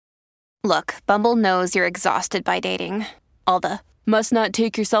Look, Bumble knows you're exhausted by dating. All the, must not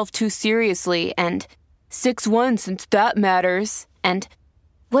take yourself too seriously, and 6'1" since that matters. And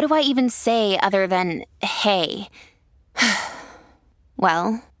what do I even say other than, hey?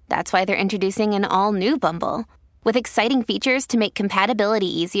 Well, that's why they're introducing an all-new Bumble, with exciting features to make compatibility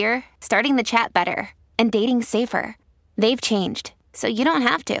easier, starting the chat better, and dating safer. They've changed, so you don't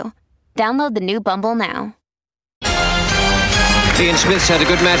have to. Download the new Bumble now. Ian Smith's had a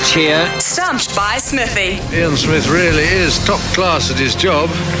good match here. Stumped by Smithy. Ian Smith really is top class at his job.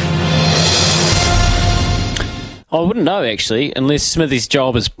 I wouldn't know, actually, unless Smithy's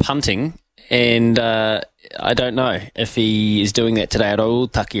job is punting, and I don't know if he is doing that today at all,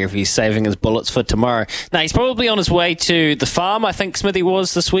 Tucky, or if he's saving his bullets for tomorrow. No, he's probably on his way to the farm, I think Smithy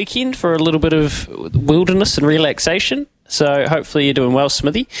was this weekend, for a little bit of wilderness and relaxation. So hopefully you're doing well,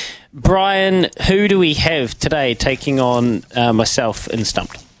 Smithy. Brian, who do we have today taking on myself in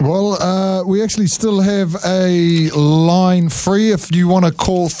Stumped? Well, we actually still have a line free if you want to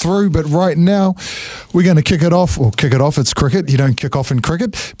call through, but right now we're going to kick it off. It's cricket. You don't kick off in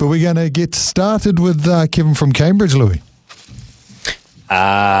cricket, but we're going to get started with Kevin from Cambridge, Louis.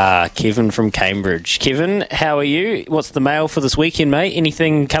 Kevin from Cambridge. Kevin, how are you? What's the mail for this weekend, mate?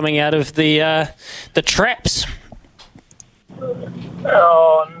 Anything coming out of the traps?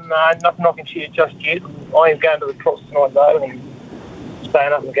 Oh, no, nothing I can share just yet. I am going to the Trots tonight, though, and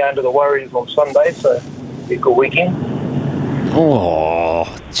staying up and going to the Warriors on Sunday, so be a good weekend. Oh,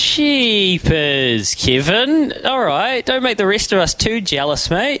 jeepers, Kevin. All right, don't make the rest of us too jealous,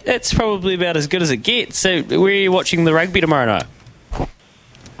 mate. That's probably about as good as it gets. So where are you watching the rugby tomorrow night?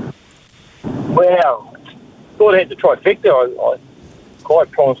 Well, thought I had the trifecta. I quite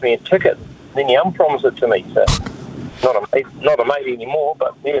promised me a ticket, then he unpromised it to me, so... Not a mate anymore,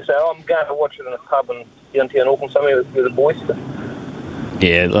 but yeah, so I'm going to watch it in a pub in downtown Auckland somewhere with the boys.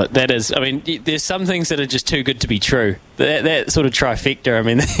 Yeah, look, that is, I mean, there's some things that are just too good to be true. That sort of trifecta, I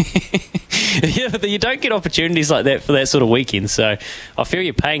mean, you don't get opportunities like that for that sort of weekend, so I feel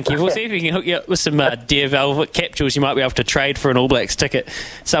your pain, Kev. We'll see if we can hook you up with some Deer Velvet capsules you might be able to trade for an All Blacks ticket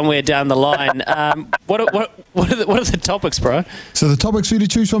somewhere down the line. What are the topics, bro? So the topics for you to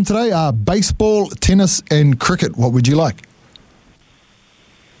choose from today are baseball, tennis, and cricket. What would you like?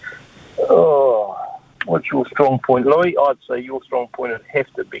 Oh, what's your strong point, Louis? I'd say your strong point would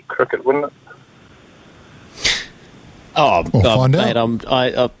have to be cricket, wouldn't it? Mate,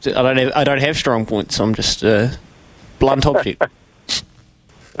 I don't have strong points. I'm just a blunt object.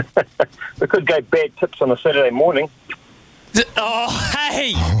 We could go bad tips on a Saturday morning. Oh,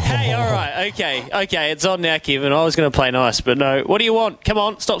 hey, all right, okay, it's on now, Kevin. I was going to play nice, but no. What do you want? Come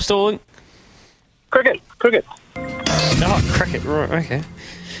on, stop stalling. Cricket. Oh, cricket, right, okay.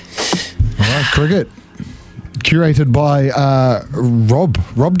 All right, cricket. Curated by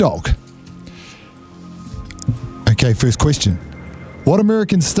Rob Dog. Okay, first question. What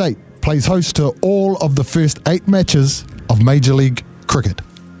American state plays host to all of the first 8 matches of Major League Cricket?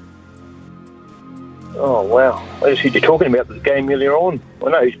 Oh, wow. I just heard you talking about this game earlier on. I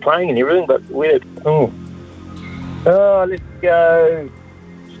know who's playing and everything, but weird. Oh, let's go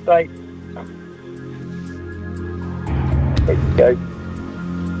state. Let's go.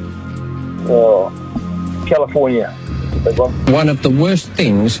 Oh, California. Big one. One of the worst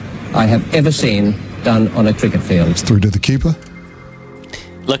things I have ever seen done on a cricket field. It's through to the keeper.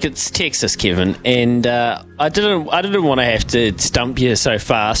 Look, it's Texas, Kevin, and I didn't want to have to stump you so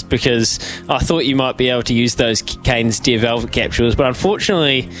fast because I thought you might be able to use those Kane's Deer Velvet capsules, but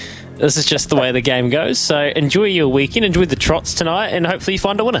unfortunately, this is just the way the game goes. So enjoy your weekend, enjoy the Trots tonight, and hopefully you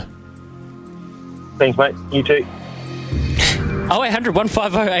find a winner. Thanks, mate. You too. 0800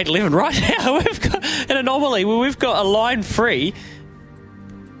 150 811. Right now, we've got an anomaly where we've got a line free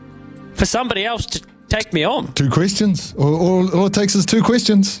for somebody else to take me on. 2 questions. All it takes is 2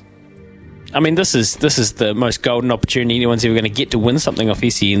 questions. I mean, this is the most golden opportunity anyone's ever going to get to win something off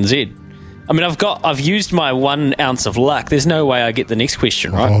SENZ. I mean, I've used my 1 ounce of luck. There's no way I get the next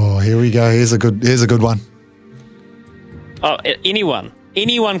question right. Oh, here we go. Here's a good one. Oh, anyone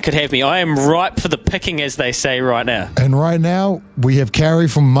could have me. I am ripe for the picking, as they say right now. And right now we have Carrie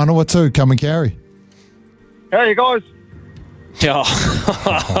from Manawatu. Come and Carrie. Hey, guys. Oh.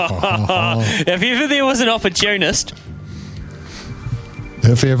 If ever there was an opportunist.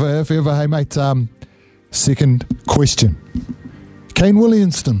 If ever, hey mate. Second question. Kane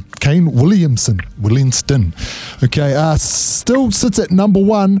Williamson. Okay, still sits at number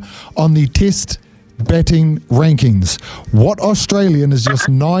 1 on the Test batting rankings. What Australian is just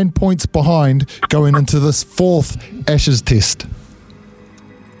 9 points behind going into this 4th Ashes Test?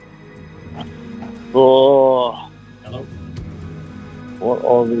 Oh. Hello. What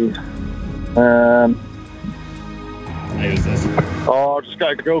are these? Who's this? I'll just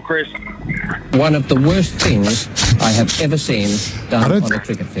go Gilchrist. One of the worst things I have ever seen done on a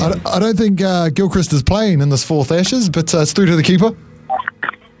cricket field. I don't think Gilchrist is playing in this fourth Ashes, but it's through to the keeper.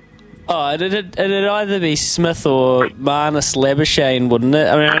 Oh, it'd either be Smith or Marnus Labuschagne, wouldn't it?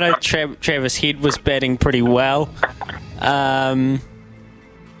 I mean, I know Travis Head was batting pretty well.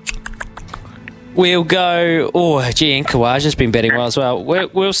 We'll go... Oh, gee, and Kawaja's been batting well as well.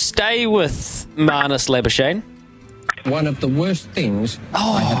 We'll stay with Marnus Labuschagne. One of the worst things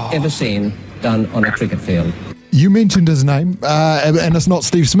I have ever seen done on a cricket field. You mentioned his name, and it's not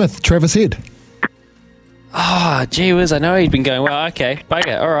Steve Smith, Travis Head. Oh, gee whiz, I know he'd been going well. Okay,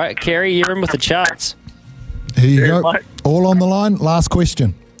 bugger. All right, Kerry, you're in with the charts. Here you go. Mate. All on the line. Last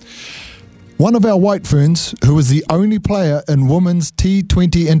question. One of our White Ferns, who was the only player in women's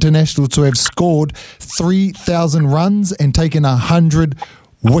T20 International to have scored 3,000 runs and taken 100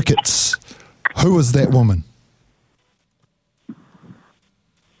 wickets. Who was that woman?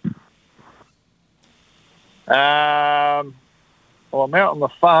 Well, I'm out on the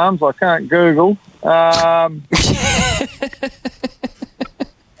farms. I can't Google. I'm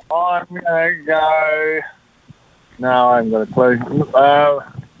going to go... No, I haven't got a clue.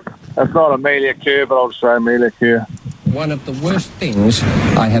 It's not Amelia Kerr, but I'll just say Amelia Kerr. One of the worst things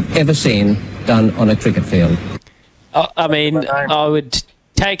I have ever seen done on a cricket field. I mean, I would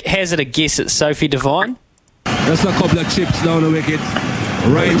hazard a guess at Sophie Devine. Just a couple of chips down the wicket,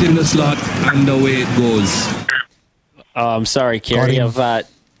 right in the slot, and away it goes. Oh, I'm sorry, Kerry.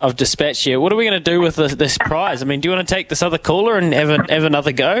 I've dispatched you. What are we going to do with this prize? I mean, do you want to take this other caller and have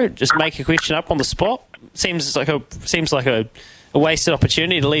another go? Just make a question up on the spot? Seems like a wasted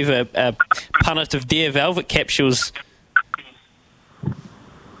opportunity to leave a punnet of dear velvet capsules.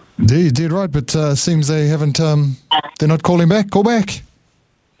 Dead right, but seems they haven't. They're not calling back. Call back.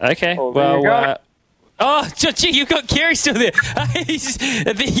 Okay. Well, gee, you've got Kerry still there.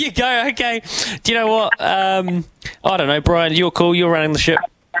 There you go. Okay. Do you know what? I don't know, Brian. Your call. You're running the ship.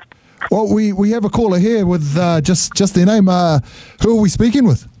 Well, we have a caller here with just their name. Who are we speaking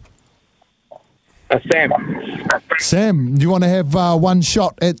with? Sam. Sam, do you want to have one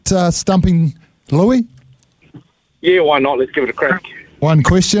shot at stumping Louis? Yeah, why not? Let's give it a crack. One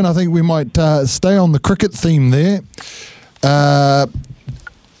question. I think we might stay on the cricket theme there.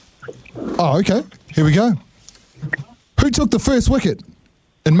 Okay. Here we go. Who took the first wicket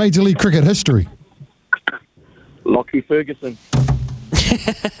in Major League Cricket history? Lockie Ferguson.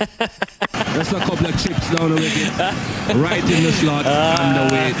 Just a couple of chips down the wicket, right in the slot,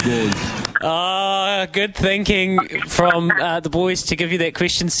 and away it goes. Good thinking from the boys to give you that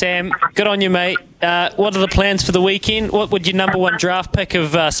question, Sam. Good on you, mate. What are the plans for the weekend? What would your number one draft pick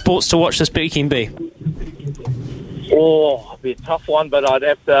of sports to watch this weekend be? Oh, it'd be a tough one, but I'd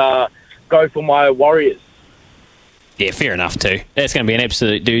have to go for my Warriors. Yeah, fair enough too. That's going to be an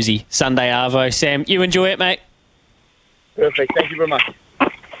absolute doozy. Sunday Arvo. Sam, you enjoy it, mate. Perfect. Thank you very much.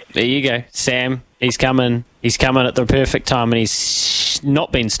 There you go. Sam, he's coming at the perfect time, and he's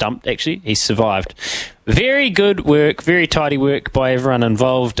not been stumped, actually. He's survived. Very good work, very tidy work by everyone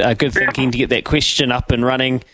involved. Good thinking to get that question up and running.